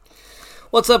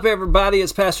What's up, everybody?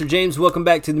 It's Pastor James. Welcome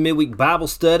back to the Midweek Bible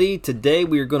Study. Today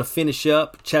we are going to finish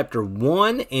up chapter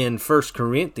 1 in 1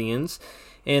 Corinthians.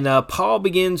 And Paul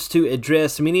begins to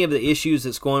address many of the issues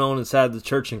that's going on inside the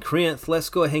church in Corinth. Let's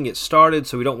go ahead and get started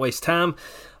so we don't waste time.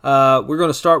 We're going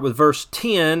to start with verse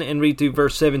 10 and read through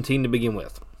verse 17 to begin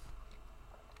with.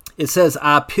 It says,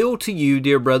 I appeal to you,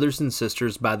 dear brothers and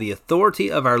sisters, by the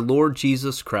authority of our Lord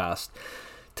Jesus Christ,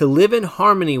 to live in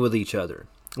harmony with each other.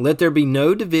 Let there be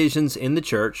no divisions in the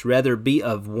church, rather be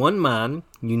of one mind,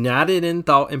 united in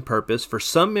thought and purpose, for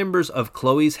some members of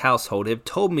Chloe's household have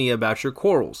told me about your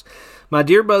quarrels. My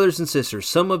dear brothers and sisters,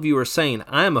 some of you are saying,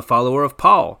 I am a follower of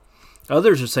Paul.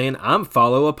 Others are saying, I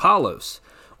follow Apollos,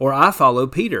 or I follow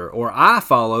Peter, or I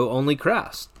follow only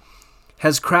Christ.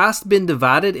 Has Christ been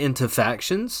divided into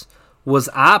factions? Was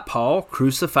I, Paul,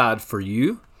 crucified for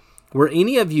you? Were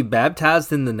any of you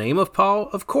baptized in the name of Paul?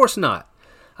 Of course not.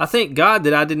 I thank God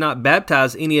that I did not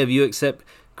baptize any of you except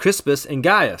Crispus and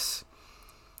Gaius.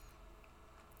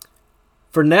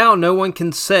 For now no one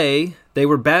can say they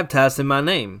were baptized in my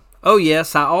name. Oh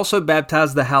yes, I also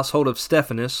baptized the household of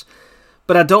Stephanas,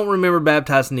 but I don't remember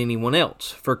baptizing anyone else.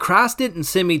 For Christ didn't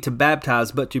send me to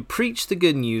baptize, but to preach the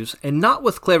good news, and not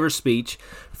with clever speech,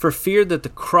 for fear that the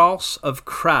cross of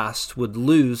Christ would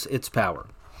lose its power.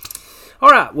 All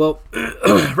right, well,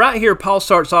 right here, Paul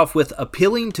starts off with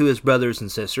appealing to his brothers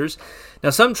and sisters.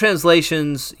 Now, some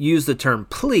translations use the term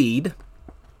plead,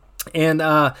 and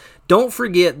don't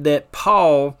forget that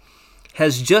Paul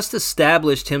has just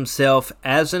established himself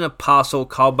as an apostle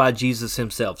called by Jesus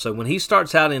himself. So when he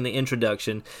starts out in the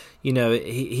introduction, you know,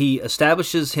 he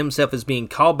establishes himself as being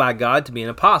called by God to be an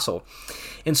apostle.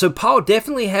 And so Paul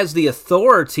definitely has the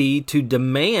authority to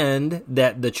demand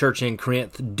that the church in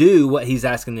Corinth do what he's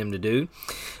asking them to do.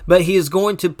 But he is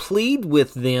going to plead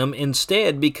with them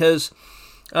instead because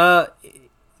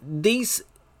these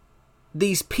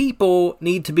people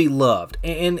need to be loved.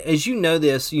 And as you know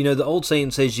this, you know, the old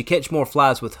saying says you catch more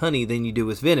flies with honey than you do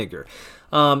with vinegar.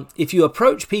 If you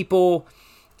approach people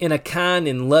in a kind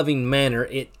and loving manner,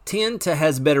 it tends to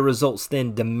has better results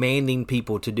than demanding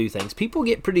people to do things. People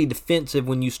get pretty defensive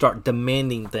when you start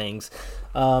demanding things.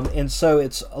 And so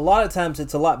it's a lot of times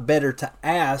it's a lot better to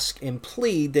ask and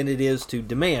plead than it is to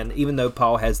demand, even though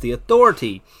Paul has the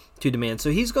authority to demand.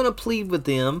 So he's going to plead with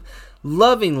them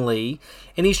lovingly,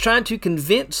 and he's trying to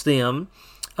convince them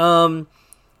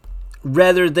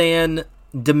rather than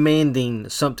demanding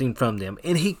something from them.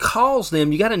 And he calls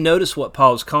them, you got to notice what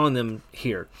Paul's calling them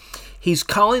here. He's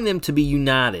calling them to be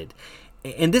united.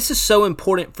 And this is so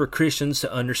important for Christians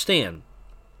to understand.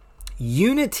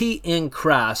 Unity in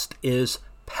Christ is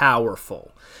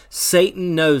powerful.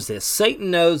 Satan knows this. Satan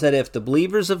knows that if the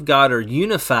believers of God are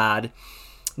unified,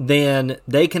 then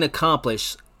they can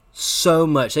accomplish so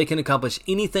much. They can accomplish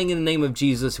anything in the name of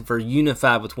Jesus if we're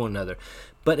unified with one another.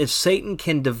 But if Satan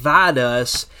can divide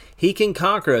us, he can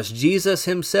conquer us. Jesus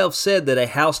himself said that a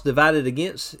house divided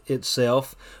against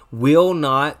itself will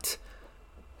not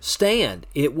stand.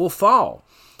 It will fall.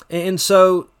 And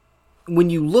so when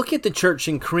you look at the church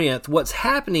in Corinth, what's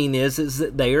happening is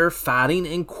that they are fighting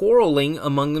and quarreling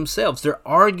among themselves. They're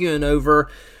arguing over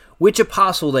which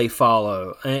apostle they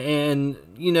follow and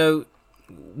you know,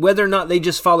 whether or not they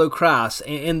just follow Christ.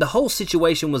 And the whole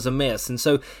situation was a mess. And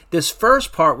so this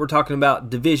first part, we're talking about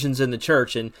divisions in the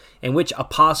church and which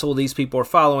apostle these people are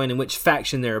following and which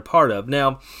faction they're a part of.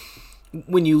 Now,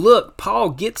 when you look,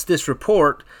 Paul gets this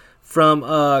report from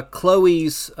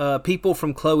Chloe's people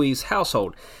from Chloe's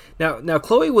household. Now,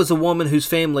 Chloe was a woman whose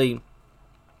family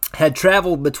had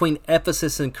traveled between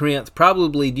Ephesus and Corinth,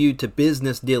 probably due to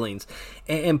business dealings.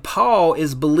 And Paul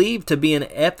is believed to be in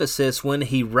Ephesus when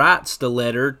he writes the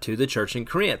letter to the church in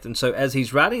Corinth. And so as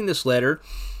he's writing this letter,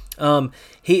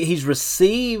 he's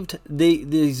received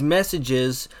these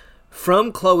messages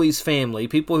from Chloe's family,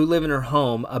 people who live in her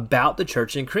home, about the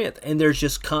church in Corinth. And there's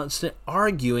just constant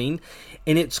arguing,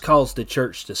 and it's caused the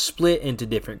church to split into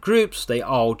different groups. They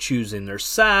all choosing their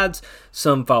sides.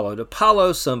 Some followed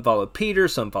Apollos, some followed Peter,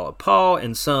 some followed Paul,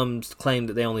 and some claimed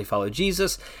that they only followed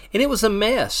Jesus. And it was a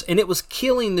mess, and it was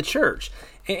killing the church.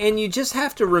 And you just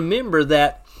have to remember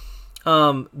that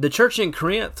the church in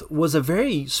Corinth was a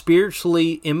very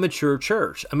spiritually immature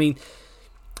church. I mean,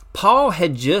 Paul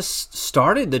had just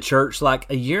started the church like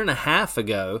a year and a half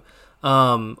ago,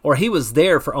 or he was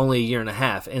there for only a year and a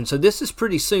half. And so this is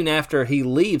pretty soon after he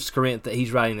leaves Corinth that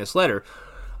he's writing this letter.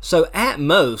 So at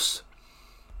most,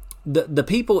 the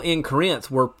people in Corinth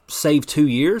were saved 2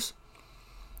 years.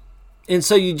 And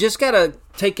so you just got to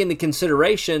take into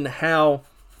consideration how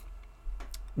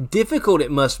difficult it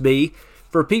must be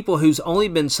for people who's only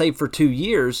been saved for 2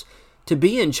 years to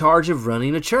be in charge of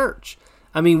running a church.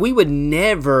 I mean, we would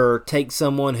never take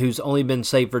someone who's only been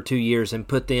saved for 2 years and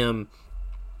put them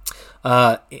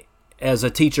as a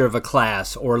teacher of a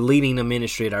class or leading a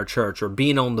ministry at our church or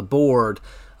being on the board,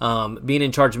 being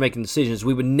in charge of making decisions.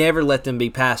 We would never let them be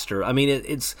pastor. I mean,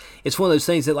 it's one of those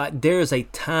things that, like, there is a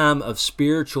time of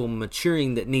spiritual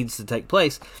maturing that needs to take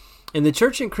place. And the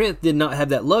church in Corinth did not have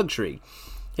that luxury.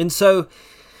 And so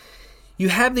you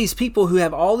have these people who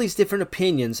have all these different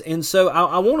opinions. And so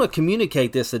I want to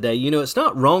communicate this today. You know, it's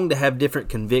not wrong to have different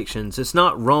convictions. It's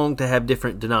not wrong to have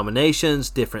different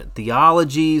denominations, different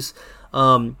theologies.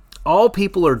 All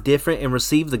people are different and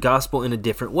receive the gospel in a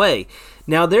different way.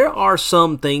 Now, there are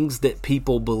some things that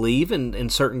people believe,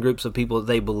 and certain groups of people that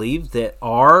they believe, that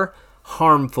are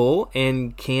harmful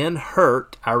and can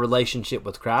hurt our relationship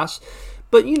with Christ.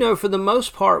 But, you know, for the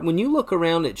most part, when you look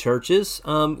around at churches,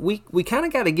 we kind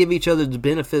of got to give each other the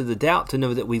benefit of the doubt to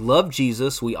know that we love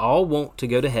Jesus. We all want to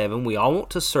go to heaven. We all want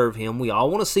to serve Him. We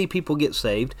all want to see people get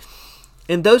saved.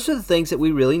 And those are the things that we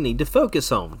really need to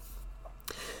focus on.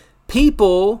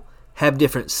 People have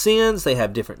different sins. They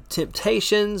have different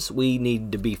temptations. We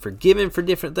need to be forgiven for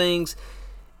different things.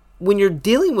 When you're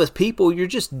dealing with people, you're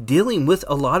just dealing with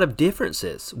a lot of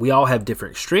differences. We all have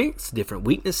different strengths, different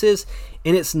weaknesses,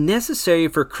 and it's necessary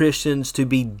for Christians to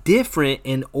be different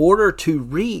in order to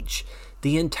reach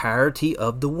the entirety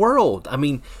of the world. I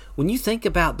mean, when you think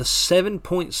about the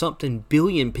 7-point-something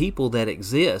billion people that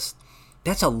exist,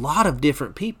 that's a lot of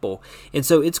different people. And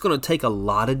so it's going to take a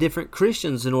lot of different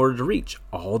Christians in order to reach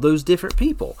all those different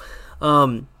people.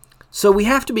 So we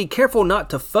have to be careful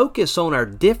not to focus on our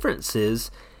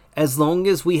differences as long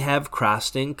as we have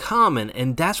Christ in common.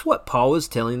 And that's what Paul is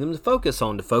telling them to focus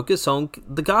on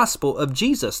the gospel of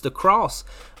Jesus, the cross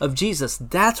of Jesus.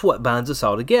 That's what binds us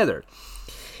all together.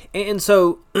 And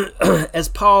so as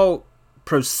Paul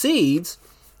proceeds,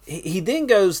 he then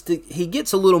he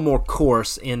gets a little more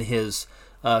coarse in his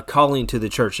calling to the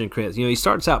church in Corinth. You know, he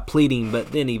starts out pleading,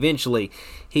 but then eventually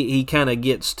he kind of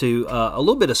gets to a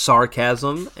little bit of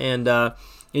sarcasm, and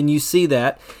you see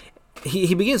that.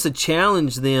 He begins to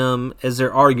challenge them as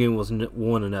they're arguing with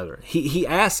one another. He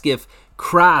asks if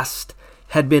Christ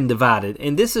had been divided.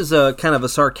 And this is a kind of a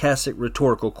sarcastic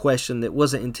rhetorical question that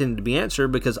wasn't intended to be answered,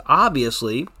 because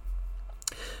obviously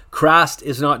Christ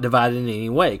is not divided in any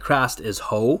way. Christ is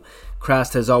whole.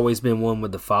 Christ has always been one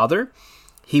with the Father.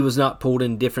 He was not pulled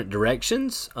in different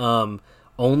directions.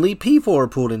 Only people are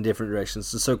pulled in different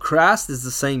directions. And so Christ is the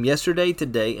same yesterday,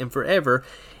 today, and forever.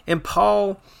 And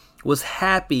Paul was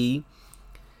happy,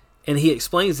 and he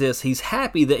explains this, he's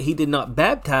happy that he did not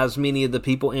baptize many of the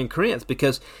people in Corinth,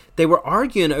 because they were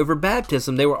arguing over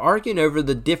baptism. They were arguing over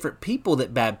the different people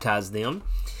that baptized them.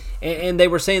 And they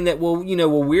were saying that,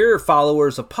 we're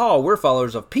followers of Paul, we're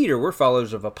followers of Peter, we're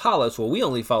followers of Apollos, we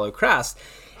only follow Christ.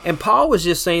 And Paul was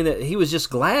just saying that he was just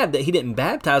glad that he didn't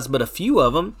baptize but a few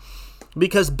of them,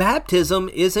 because baptism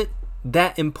isn't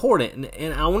that important.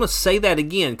 And I want to say that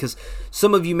again, because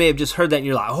some of you may have just heard that and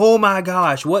you're like, oh my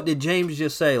gosh, what did James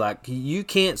just say? Like, you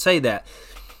can't say that.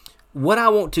 What I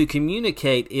want to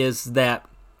communicate is that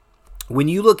when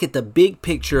you look at the big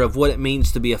picture of what it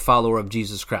means to be a follower of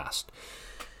Jesus Christ,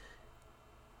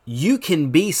 you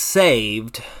can be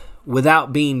saved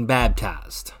without being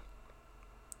baptized.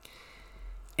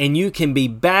 And you can be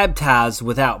baptized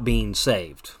without being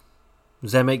saved.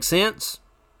 Does that make sense?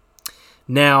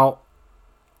 Now,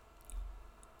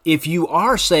 if you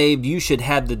are saved, you should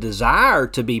have the desire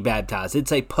to be baptized.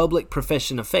 It's a public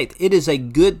profession of faith. It is a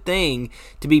good thing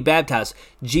to be baptized.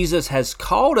 Jesus has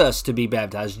called us to be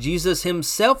baptized. Jesus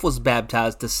himself was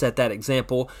baptized to set that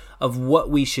example of what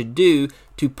we should do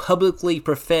to publicly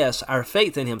profess our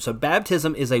faith in him. So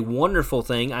baptism is a wonderful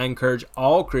thing. I encourage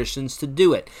all Christians to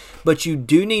do it. But you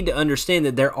do need to understand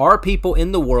that there are people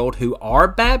in the world who are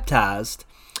baptized,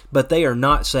 but they are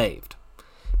not saved.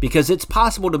 Because it's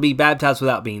possible to be baptized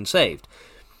without being saved.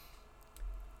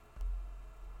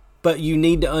 But you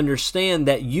need to understand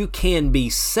that you can be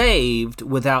saved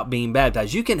without being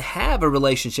baptized. You can have a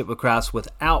relationship with Christ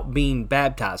without being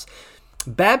baptized.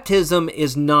 Baptism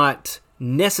is not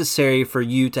necessary for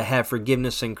you to have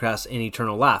forgiveness in Christ and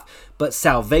eternal life. But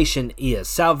salvation is.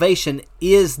 Salvation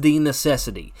is the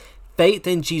necessity. Faith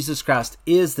in Jesus Christ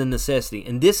is the necessity.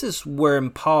 And this is where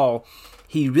Paul,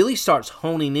 he really starts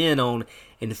honing in on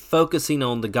and focusing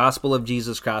on the gospel of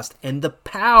Jesus Christ and the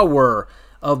power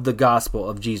of the gospel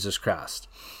of Jesus Christ.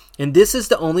 And this is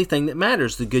the only thing that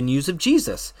matters, the good news of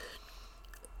Jesus.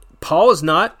 Paul is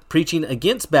not preaching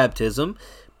against baptism,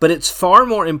 but it's far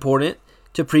more important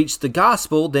to preach the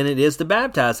gospel than it is to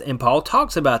baptize. And Paul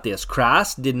talks about this.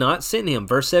 Christ did not send him.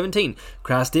 Verse 17,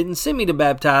 Christ didn't send me to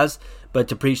baptize, but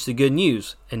to preach the good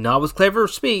news, and not with clever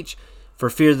speech, for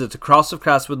fear that the cross of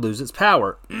Christ would lose its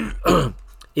power.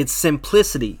 It's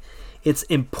simplicity. It's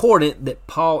important that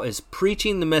Paul is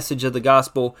preaching the message of the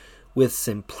gospel with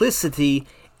simplicity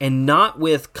and not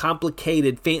with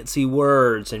complicated, fancy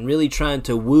words and really trying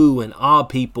to woo and awe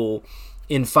people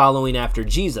in following after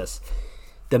Jesus.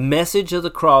 The message of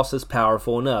the cross is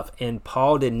powerful enough, and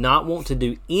Paul did not want to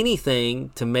do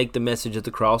anything to make the message of the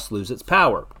cross lose its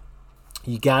power.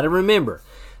 You got to remember,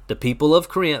 the people of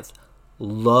Corinth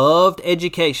loved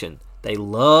education. They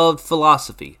loved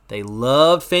philosophy. They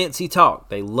loved fancy talk.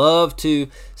 They loved to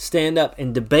stand up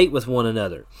and debate with one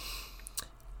another.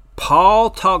 Paul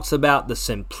talks about the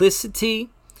simplicity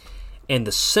and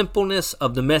the simpleness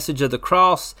of the message of the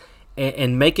cross,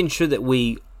 and making sure that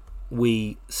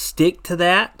we stick to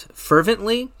that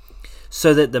fervently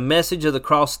so that the message of the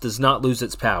cross does not lose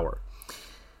its power.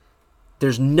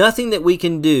 There's nothing that we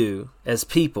can do as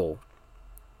people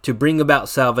to bring about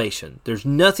salvation. There's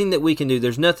nothing that we can do.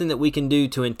 There's nothing that we can do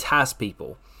to entice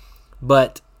people.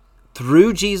 But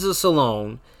through Jesus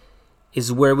alone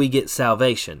is where we get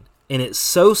salvation. And it's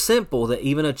so simple that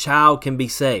even a child can be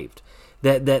saved.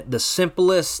 That the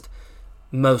simplest,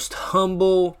 most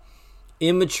humble,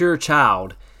 immature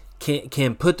child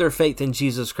can put their faith in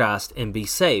Jesus Christ and be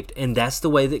saved. And that's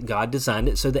the way that God designed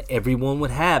it, so that everyone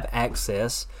would have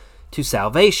access to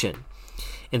salvation.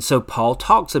 And so Paul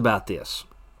talks about this.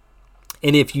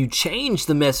 And if you change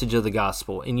the message of the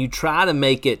gospel and you try to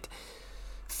make it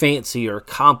fancy or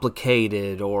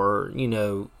complicated, or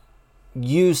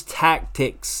use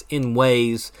tactics in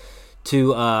ways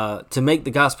to make the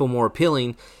gospel more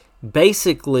appealing,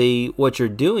 basically what you're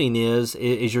doing is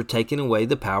you're taking away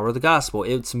the power of the gospel.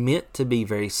 It's meant to be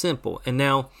very simple. And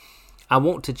now I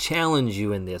want to challenge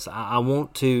you in this. I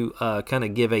want to kind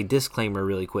of give a disclaimer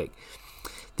really quick.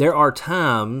 There are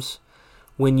times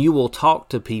when you will talk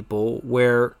to people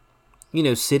where,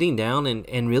 sitting down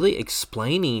and really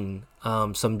explaining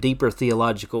some deeper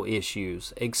theological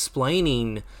issues,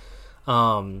 explaining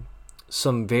some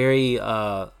very,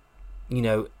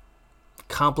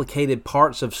 complicated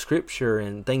parts of Scripture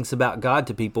and things about God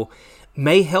to people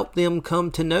may help them come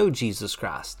to know Jesus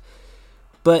Christ.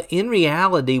 But in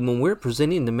reality, when we're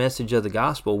presenting the message of the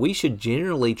gospel, we should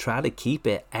generally try to keep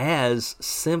it as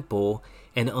simple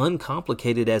and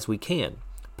uncomplicated as we can.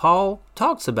 Paul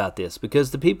talks about this because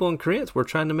the people in Corinth were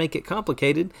trying to make it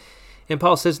complicated, and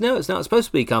Paul says, no, it's not supposed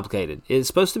to be complicated. It's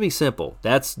supposed to be simple.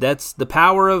 That's the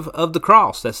power of the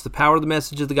cross. That's the power of the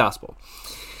message of the gospel.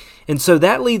 And so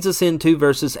that leads us into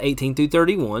verses 18 through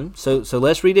 31. So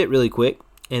let's read it really quick,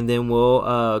 and then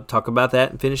we'll talk about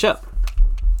that and finish up.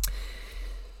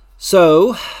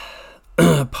 So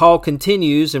Paul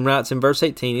continues and writes in verse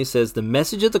 18, he says, the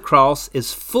message of the cross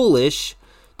is foolish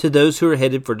to those who are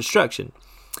headed for destruction.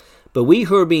 But we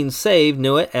who are being saved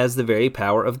know it as the very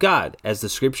power of God. As the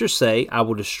Scriptures say, I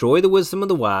will destroy the wisdom of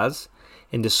the wise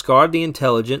and discard the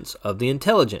intelligence of the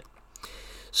intelligent.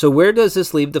 So where does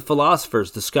this leave the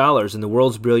philosophers, the scholars, and the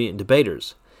world's brilliant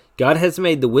debaters? God has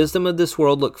made the wisdom of this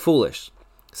world look foolish.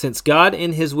 Since God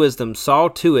in His wisdom saw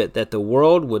to it that the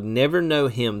world would never know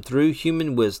Him through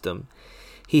human wisdom,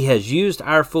 He has used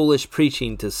our foolish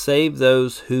preaching to save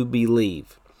those who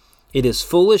believe. It is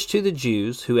foolish to the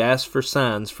Jews who ask for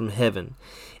signs from heaven,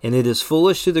 and it is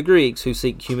foolish to the Greeks who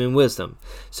seek human wisdom.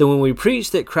 So when we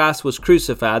preach that Christ was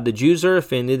crucified, the Jews are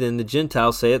offended and the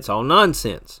Gentiles say it's all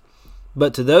nonsense.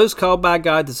 But to those called by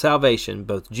God to salvation,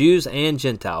 both Jews and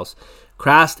Gentiles,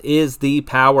 Christ is the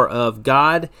power of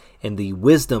God and the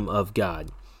wisdom of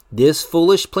God. This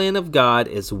foolish plan of God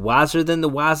is wiser than the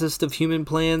wisest of human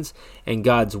plans, and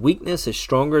God's weakness is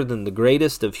stronger than the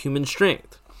greatest of human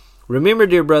strength. Remember,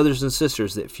 dear brothers and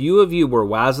sisters, that few of you were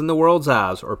wise in the world's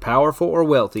eyes, or powerful or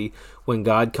wealthy, when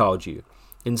God called you.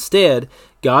 Instead,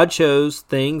 God chose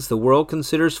things the world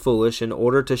considers foolish in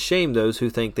order to shame those who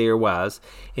think they are wise,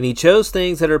 and He chose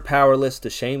things that are powerless to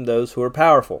shame those who are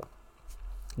powerful.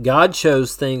 God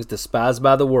chose things despised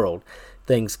by the world,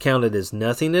 things counted as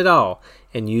nothing at all,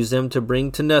 and used them to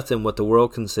bring to nothing what the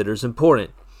world considers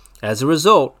important. As a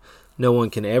result, no one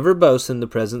can ever boast in the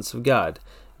presence of God.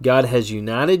 God has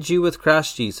united you with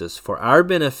Christ Jesus. For our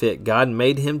benefit, God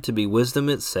made Him to be wisdom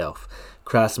itself.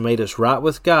 Christ made us right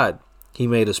with God. He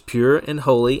made us pure and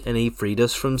holy, and He freed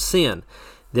us from sin.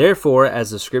 Therefore, as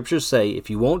the Scriptures say, if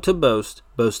you want to boast,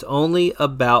 boast only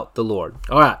about the Lord.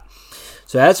 All right.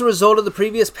 So as a result of the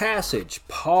previous passage,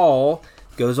 Paul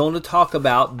goes on to talk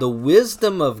about the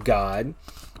wisdom of God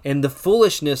and the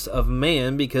foolishness of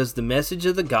man, because the message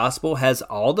of the gospel has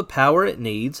all the power it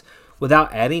needs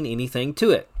without adding anything to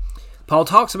it. Paul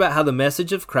talks about how the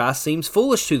message of Christ seems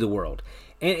foolish to the world,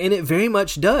 And it very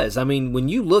much does. I mean, when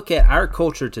you look at our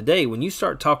culture today, when you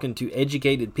start talking to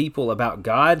educated people about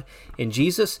God and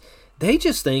Jesus, they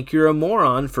just think you're a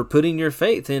moron for putting your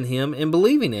faith in Him and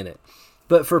believing in it.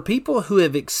 But for people who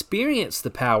have experienced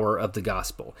the power of the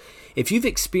gospel, if you've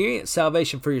experienced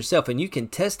salvation for yourself and you can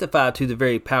testify to the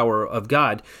very power of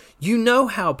God, you know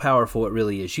how powerful it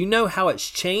really is. You know how it's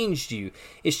changed you.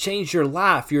 It's changed your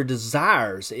life, your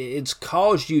desires. It's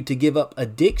caused you to give up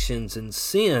addictions and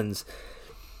sins.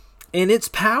 And it's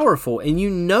powerful, and you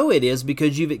know it is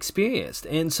because you've experienced.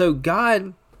 And so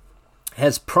God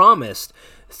has promised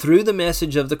through the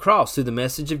message of the cross, through the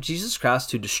message of Jesus Christ,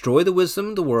 to destroy the wisdom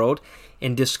of the world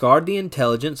and discard the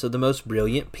intelligence of the most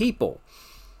brilliant people.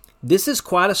 This is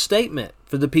quite a statement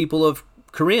for the people of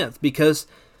Corinth because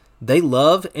they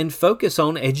love and focus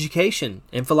on education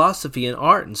and philosophy and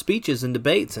art and speeches and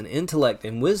debates and intellect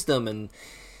and wisdom, and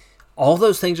all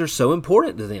those things are so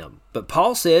important to them. But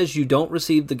Paul says you don't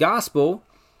receive the gospel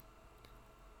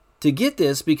to get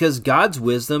this because God's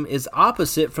wisdom is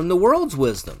opposite from the world's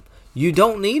wisdom. You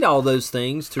don't need all those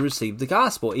things to receive the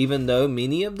gospel, even though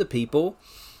many of the people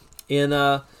in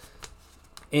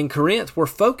Corinth were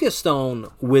focused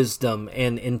on wisdom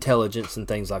and intelligence and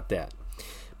things like that.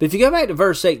 But if you go back to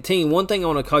verse 18, one thing I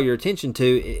want to call your attention to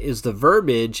is the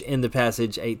verbiage in the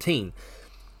passage 18.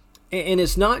 And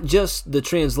it's not just the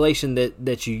translation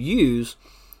that you use,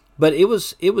 but it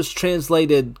was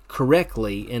translated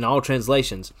correctly in all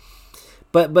translations.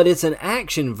 But it's an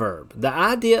action verb. The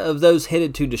idea of those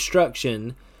headed to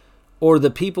destruction, or the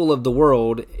people of the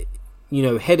world,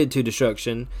 headed to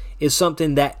destruction, is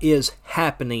something that is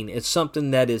happening. It's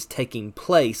something that is taking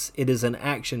place. It is an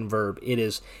action verb.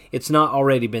 It's not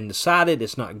already been decided.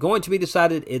 It's not going to be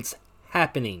decided. It's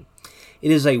happening.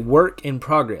 It is a work in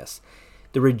progress.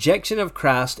 The rejection of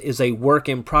Christ is a work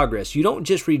in progress. You don't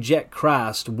just reject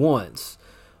Christ once,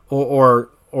 or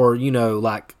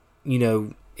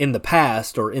in the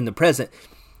past or in the present.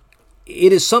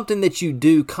 It is something that you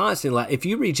do constantly. Like if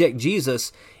you reject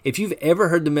Jesus, if you've ever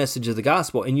heard the message of the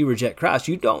gospel and you reject Christ,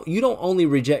 you don't only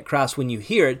reject Christ when you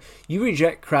hear it. You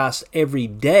reject Christ every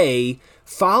day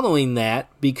following that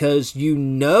because you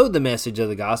know the message of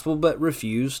the gospel but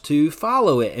refuse to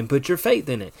follow it and put your faith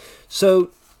in it.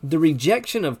 So the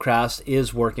rejection of Christ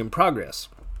is work in progress.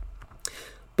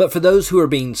 But for those who are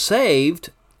being saved,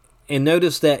 and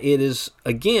notice that it is,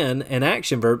 again, an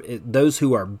action verb, those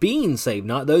who are being saved,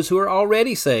 not those who are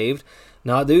already saved,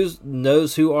 not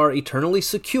those who are eternally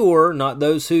secure, not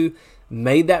those who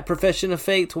made that profession of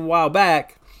faith a while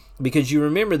back, because you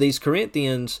remember these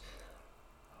Corinthians,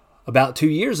 about 2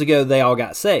 years ago, they all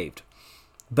got saved.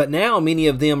 But now many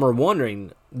of them are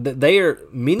wondering,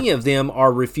 many of them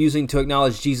are refusing to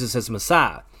acknowledge Jesus as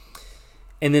Messiah.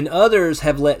 And then others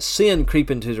have let sin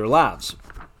creep into their lives.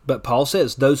 But Paul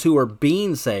says, those who are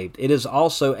being saved, it is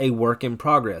also a work in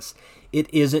progress.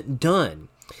 It isn't done.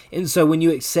 And so when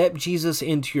you accept Jesus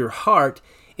into your heart,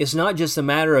 it's not just a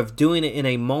matter of doing it in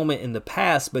a moment in the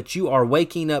past, but you are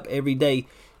waking up every day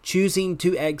choosing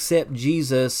to accept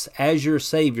Jesus as your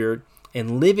Savior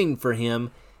and living for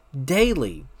Him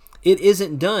daily. It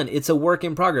isn't done. It's a work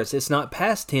in progress. It's not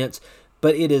past tense,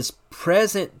 but it is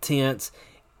present tense,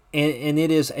 and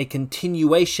it is a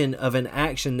continuation of an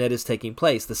action that is taking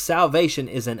place. The salvation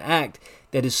is an act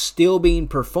that is still being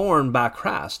performed by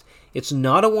Christ. It's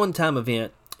not a one-time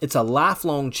event. It's a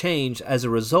lifelong change as a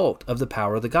result of the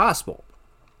power of the gospel.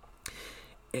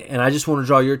 And I just want to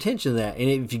draw your attention to that. And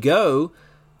if you go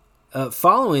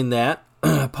following that,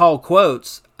 Paul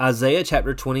quotes Isaiah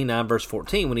chapter 29, verse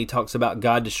 14, when he talks about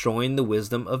God destroying the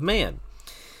wisdom of man.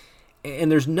 And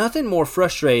there's nothing more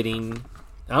frustrating.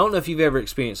 I don't know if you've ever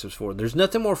experienced this before. There's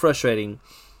nothing more frustrating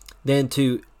than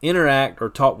to interact or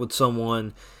talk with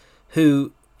someone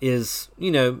who is,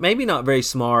 maybe not very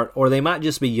smart, or they might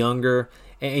just be younger,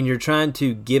 and you're trying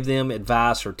to give them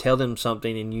advice or tell them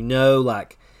something, and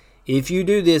like, if you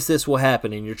do this, this will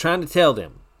happen, and you're trying to tell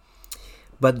them.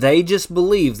 But they just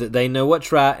believe that they know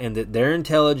what's right and that they're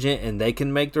intelligent and they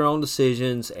can make their own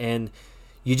decisions, and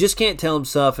you just can't tell them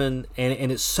something,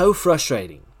 and it's so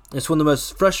frustrating. It's one of the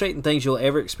most frustrating things you'll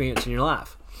ever experience in your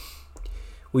life.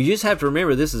 We just have to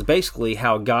remember this is basically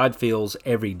how God feels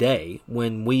every day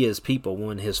when we as people,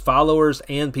 when His followers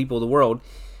and people of the world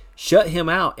shut Him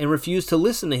out and refuse to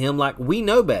listen to Him like we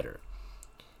know better.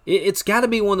 It's got to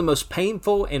be one of the most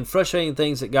painful and frustrating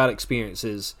things that God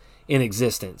experiences in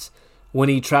existence. When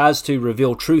He tries to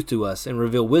reveal truth to us and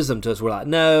reveal wisdom to us, we're like,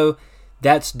 no,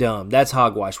 that's dumb. That's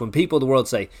hogwash. When people of the world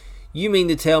say, you mean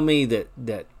to tell me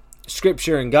that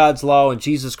Scripture and God's law and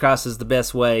Jesus Christ is the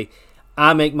best way,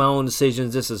 I make my own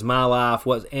decisions, this is my life,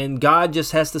 and God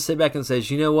just has to sit back and says,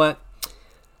 you know what?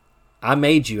 I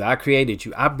made you. I created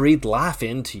you. I breathed life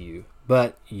into you.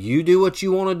 But you do what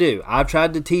you want to do. I've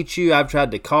tried to teach you. I've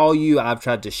tried to call you. I've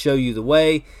tried to show you the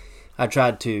way. I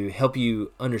tried to help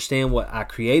you understand what I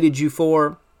created you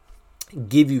for,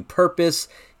 give you purpose,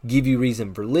 give you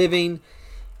reason for living.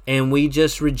 And we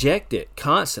just reject it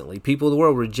constantly. People of the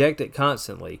world reject it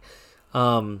constantly.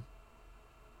 Even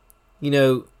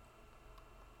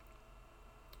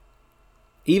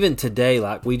today,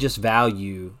 like, we just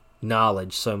value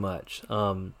knowledge so much.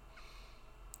 And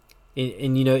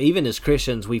even as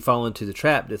Christians, we fall into the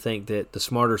trap to think that the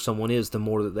smarter someone is, the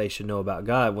more that they should know about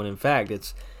God, when in fact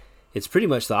it's pretty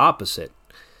much the opposite.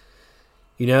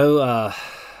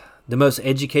 The most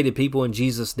educated people in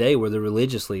Jesus' day were the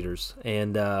religious leaders,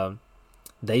 and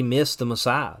they missed the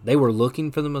Messiah. They were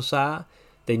looking for the Messiah.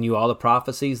 They knew all the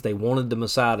prophecies. They wanted the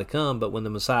Messiah to come, but when the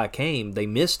Messiah came, they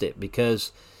missed it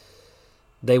because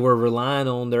they were relying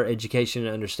on their education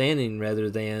and understanding rather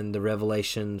than the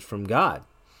revelations from God.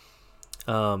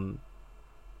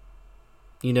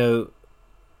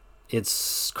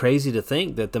 It's crazy to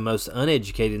think that the most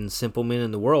uneducated and simple men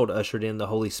in the world ushered in the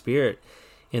Holy Spirit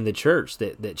in the church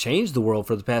that changed the world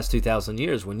for the past 2,000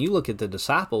 years. When you look at the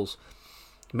disciples,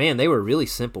 man, they were really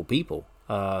simple people,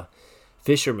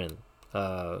 fishermen,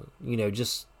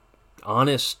 just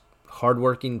honest,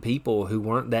 hardworking people who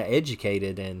weren't that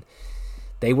educated, and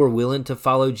they were willing to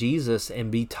follow Jesus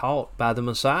and be taught by the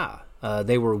Messiah.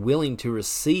 They were willing to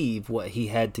receive what he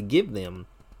had to give them.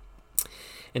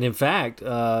 And in fact,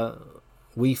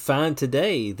 we find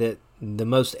today that the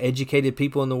most educated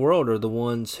people in the world are the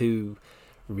ones who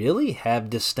really have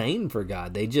disdain for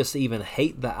God. They just even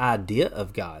hate the idea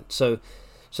of God. So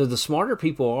the smarter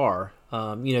people are,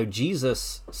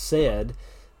 Jesus said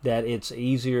that it's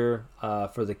easier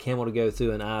for the camel to go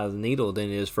through an eye of the needle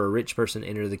than it is for a rich person to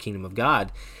enter the kingdom of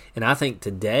God. And I think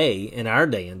today, in our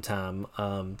day and time,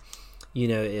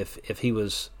 if he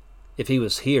was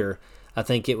here, I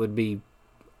think it would be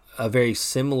a very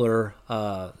similar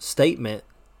statement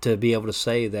to be able to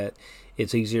say that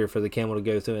it's easier for the camel to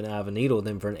go through an eye of a needle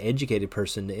than for an educated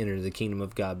person to enter the kingdom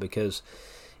of God, because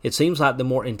it seems like the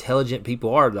more intelligent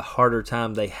people are, the harder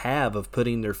time they have of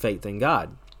putting their faith in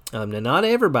God. Now, not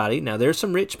everybody. Now, there's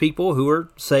some rich people who are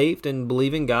saved and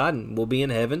believe in God and will be in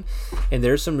heaven, and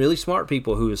there's some really smart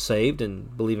people who are saved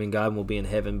and believe in God and will be in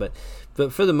heaven.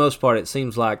 But for the most part, it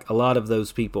seems like a lot of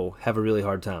those people have a really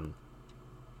hard time.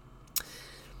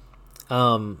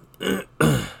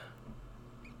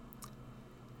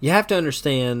 You have to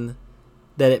understand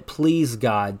that it pleased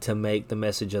God to make the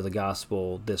message of the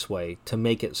gospel this way, to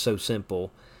make it so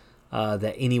simple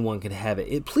that anyone can have it.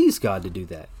 It pleased God to do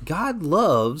that. God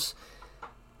loves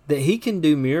that he can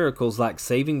do miracles like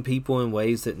saving people in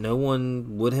ways that no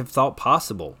one would have thought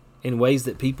possible, in ways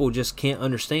that people just can't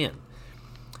understand.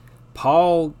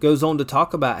 Paul goes on to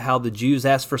talk about how the Jews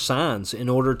ask for signs in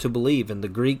order to believe, and the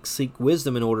Greeks seek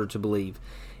wisdom in order to believe.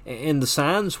 And the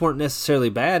signs weren't necessarily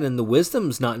bad, and the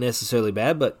wisdom's not necessarily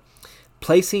bad, but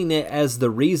placing it as the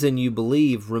reason you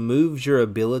believe removes your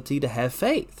ability to have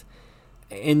faith.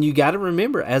 And you got to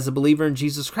remember, as a believer in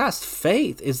Jesus Christ,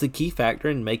 faith is the key factor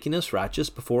in making us righteous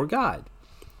before God.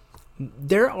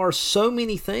 There are so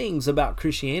many things about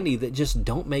Christianity that just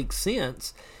don't make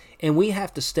sense, and we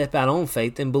have to step out on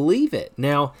faith and believe it.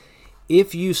 Now,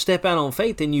 if you step out on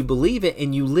faith and you believe it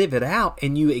and you live it out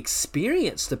and you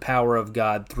experience the power of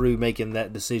God through making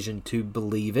that decision to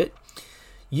believe it,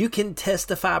 you can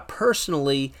testify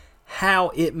personally how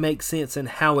it makes sense and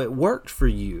how it worked for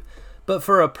you. But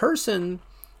for a person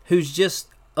who's just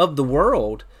of the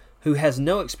world, who has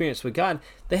no experience with God,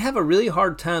 they have a really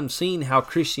hard time seeing how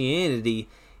Christianity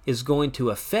is going to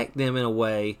affect them in a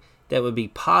way that would be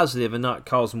positive and not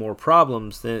cause more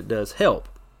problems than it does help.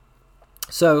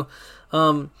 So,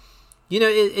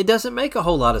 it doesn't make a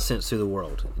whole lot of sense to the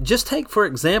world. Just take, for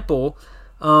example,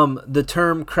 the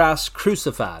term Christ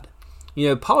crucified.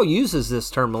 Paul uses this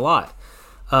term a lot,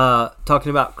 talking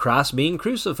about Christ being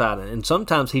crucified, and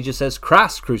sometimes he just says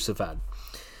Christ crucified.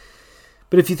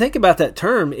 But if you think about that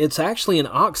term, it's actually an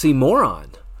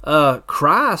oxymoron.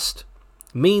 Christ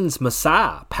means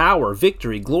Messiah, power,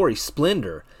 victory, glory,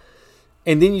 splendor.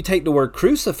 And then you take the word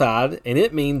crucified, and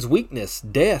it means weakness,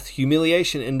 death,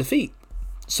 humiliation, and defeat.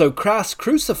 So Christ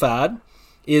crucified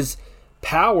is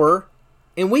power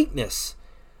and weakness.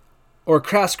 Or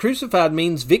Christ crucified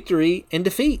means victory and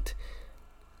defeat.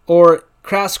 Or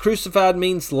Christ crucified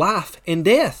means life and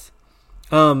death.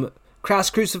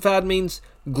 Christ crucified means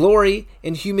glory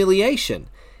and humiliation.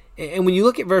 And when you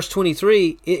look at verse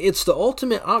 23, it's the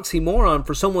ultimate oxymoron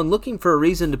for someone looking for a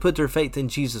reason to put their faith in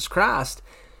Jesus Christ.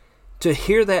 To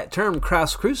hear that term,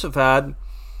 Christ crucified,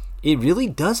 it really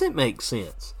doesn't make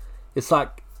sense. It's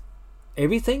like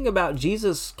everything about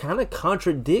Jesus kind of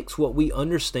contradicts what we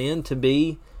understand to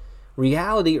be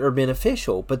reality or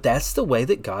beneficial, but that's the way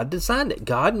that God designed it.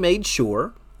 God made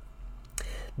sure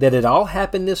that it all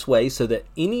happened this way so that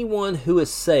anyone who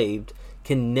is saved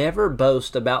can never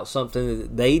boast about something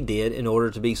that they did in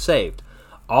order to be saved.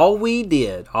 All we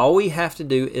have to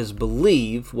do is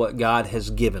believe what God has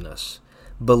given us.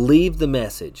 Believe the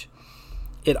message.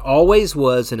 It always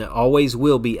was and it always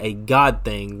will be a God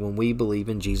thing when we believe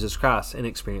in Jesus Christ and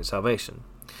experience salvation.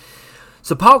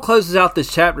 So Paul closes out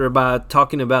this chapter by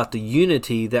talking about the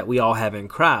unity that we all have in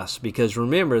Christ, because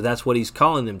remember, that's what he's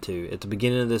calling them to. At the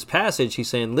beginning of this passage, he's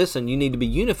saying, listen, you need to be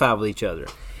unified with each other.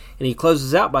 And he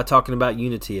closes out by talking about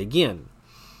unity again.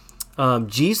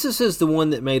 Jesus is the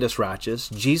one that made us righteous.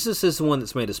 Jesus is the one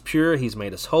that's made us pure. He's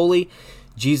made us holy.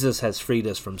 Jesus has freed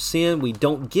us from sin. We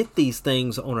don't get these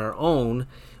things on our own.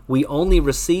 We only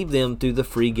receive them through the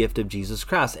free gift of Jesus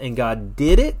Christ. And God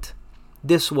did it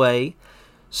this way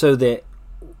so that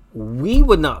we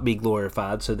would not be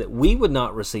glorified, so that we would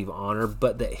not receive honor,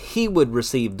 but that he would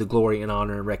receive the glory and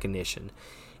honor and recognition.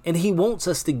 And he wants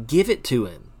us to give it to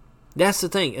him. That's the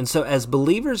thing. And so as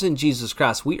believers in Jesus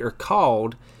Christ, we are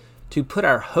called to put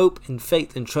our hope and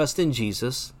faith and trust in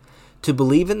Jesus, to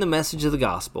believe in the message of the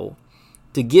gospel,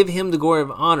 to give him the glory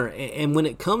of honor. And when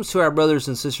it comes to our brothers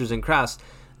and sisters in Christ,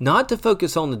 not to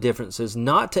focus on the differences,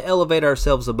 not to elevate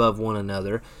ourselves above one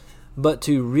another, but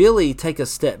to really take a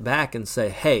step back and say,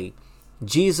 hey,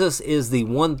 Jesus is the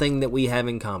one thing that we have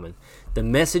in common. The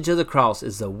message of the cross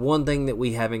is the one thing that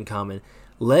we have in common.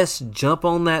 Let's jump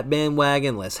on that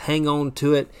bandwagon. Let's hang on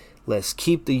to it. Let's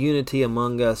keep the unity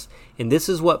among us. And this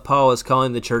is what Paul is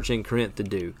calling the church in Corinth to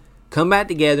do. Come back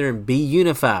together and be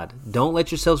unified. Don't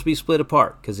let yourselves be split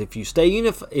apart. Because if you stay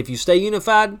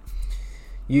unified,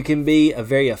 you can be a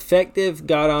very effective,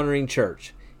 God-honoring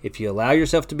church. If you allow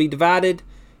yourself to be divided,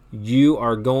 you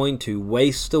are going to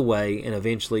waste away and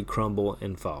eventually crumble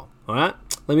and fall. All right?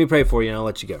 Let me pray for you and I'll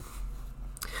let you go.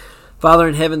 Father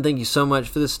in heaven, thank you so much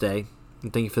for this day.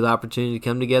 And thank you for the opportunity to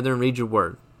come together and read your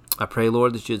word. I pray,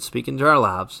 Lord, that you would speak into our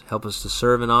lives. Help us to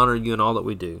serve and honor you in all that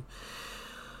we do.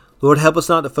 Lord, help us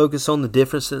not to focus on the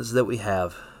differences that we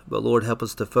have, but Lord, help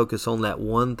us to focus on that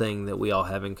one thing that we all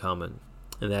have in common,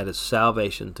 and that is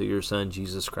salvation through your Son,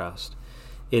 Jesus Christ.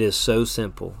 It is so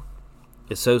simple.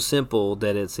 It's so simple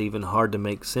that it's even hard to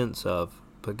make sense of.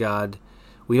 But God,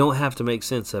 we don't have to make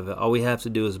sense of it. All we have to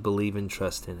do is believe and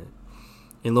trust in it.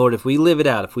 And Lord, if we live it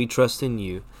out, if we trust in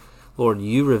you, Lord,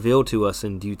 you reveal to us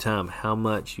in due time how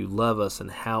much you love us and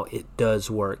how it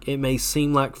does work. It may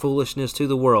seem like foolishness to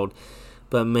the world,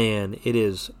 but man, it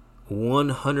is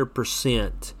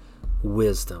 100%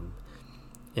 wisdom.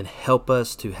 And help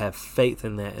us to have faith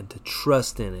in that and to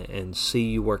trust in it and see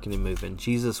you working and moving.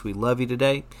 Jesus, we love you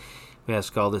today. We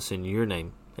ask all this in your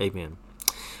name. Amen.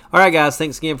 All right, guys.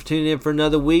 Thanks again for tuning in for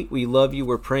another week. We love you.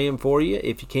 We're praying for you.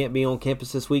 If you can't be on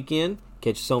campus this weekend,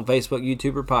 catch us on Facebook,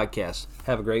 YouTube, or podcast.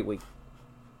 Have a great week.